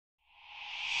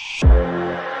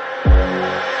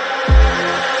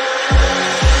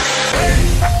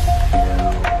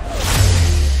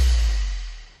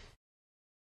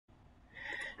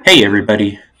Hey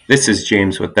everybody, this is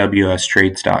James with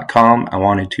wstrades.com. I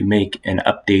wanted to make an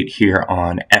update here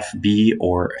on FB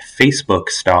or Facebook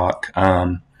stock.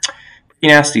 Pretty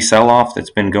nasty sell-off that's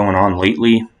been going on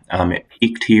lately. It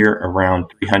peaked here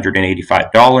around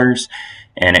 $385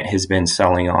 and it has been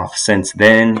selling off since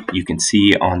then. You can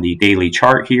see on the daily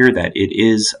chart here that it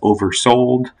is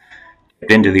oversold.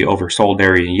 It's into the oversold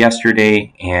area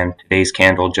yesterday and today's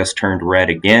candle just turned red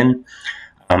again.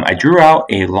 I drew out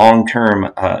a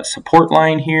long-term support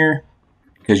line here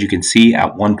because you can see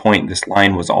at one point this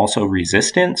line was also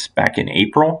resistance back in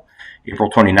April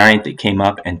 29th. It came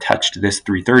up and touched this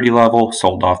 330 level,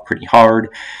 sold off pretty hard,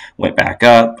 went back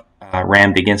up,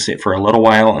 rammed against it for a little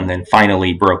while, and then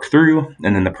finally broke through.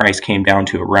 And then the price came down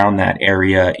to around that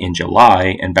area in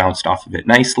July and bounced off of it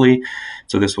nicely.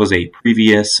 So this was a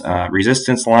previous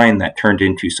resistance line that turned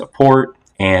into support,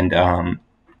 and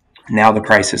now the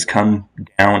price has come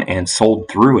down and sold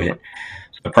through it.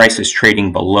 The price is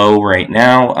trading below right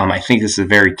now. I think this is a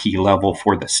very key level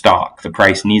for the stock. The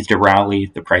price needs to rally.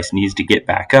 The price needs to get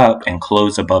back up and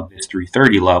close above this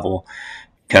 330 level,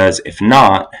 because if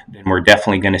not, then we're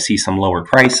definitely going to see some lower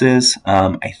prices.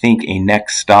 I think a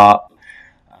next stop,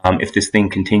 if this thing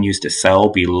continues to sell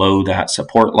below that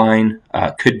support line,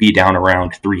 could be down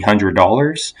around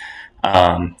 $300.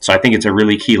 So I think it's a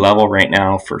really key level right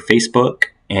now for Facebook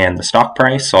and the stock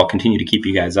price, so I'll continue to keep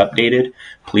you guys updated.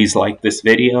 Please like this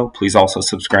video. Please also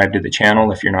subscribe to the channel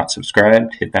if you're not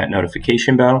subscribed. Hit that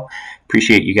notification bell.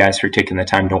 Appreciate you guys for taking the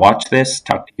time to watch this.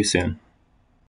 Talk to you soon.